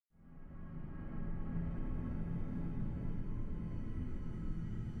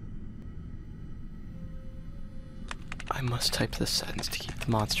I must type this sentence to keep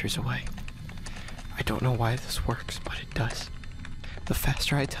the monsters away. I don't know why this works, but it does. The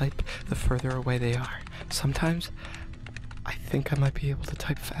faster I type, the further away they are. Sometimes, I think I might be able to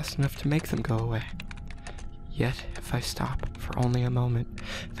type fast enough to make them go away. Yet, if I stop for only a moment,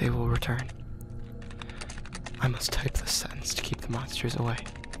 they will return. I must type this sentence to keep the monsters away.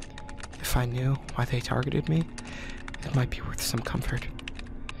 If I knew why they targeted me, it might be worth some comfort.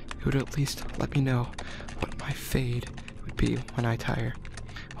 It would at least let me know what my fate would be when I tire.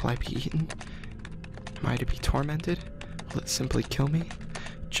 Will I be eaten? Am I to be tormented? Will it simply kill me?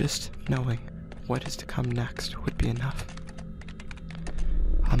 Just knowing what is to come next would be enough.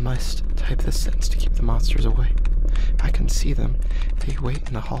 I must type this sentence to keep the monsters away. I can see them. They wait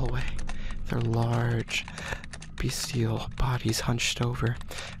in the hallway. Their large, bestial bodies hunched over,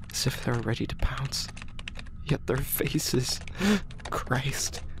 as if they're ready to pounce. Yet their faces,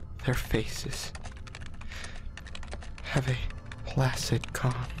 Christ, their faces have a placid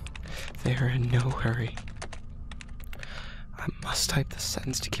calm. They are in no hurry. I must type this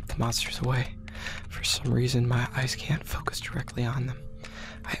sentence to keep the monsters away. For some reason, my eyes can't focus directly on them.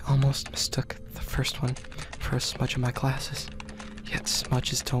 I almost mistook the first one for a smudge in my glasses. Yet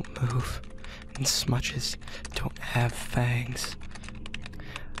smudges don't move, and smudges don't have fangs.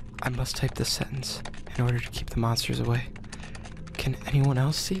 I must type this sentence in order to keep the monsters away. Can anyone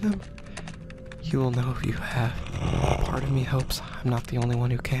else see them? You will know if you have. Part of me hopes I'm not the only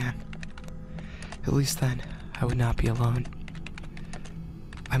one who can. At least then, I would not be alone.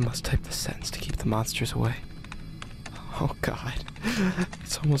 I must type this sentence to keep the monsters away. Oh God,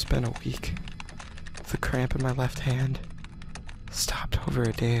 it's almost been a week. The cramp in my left hand stopped over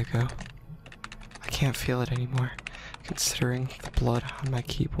a day ago. I can't feel it anymore, considering the blood on my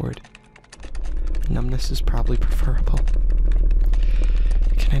keyboard. Numbness is probably preferable.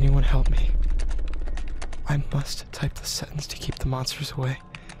 Can anyone help me? I must type the sentence to keep the monsters away.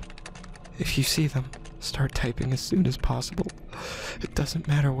 If you see them, start typing as soon as possible. It doesn't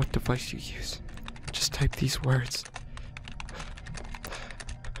matter what device you use. Just type these words.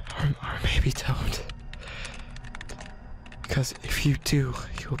 Or maybe don't. Because if you do,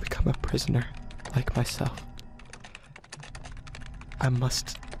 you will become a prisoner, like myself. I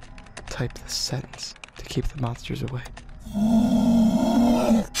must type this sentence to keep the monsters away.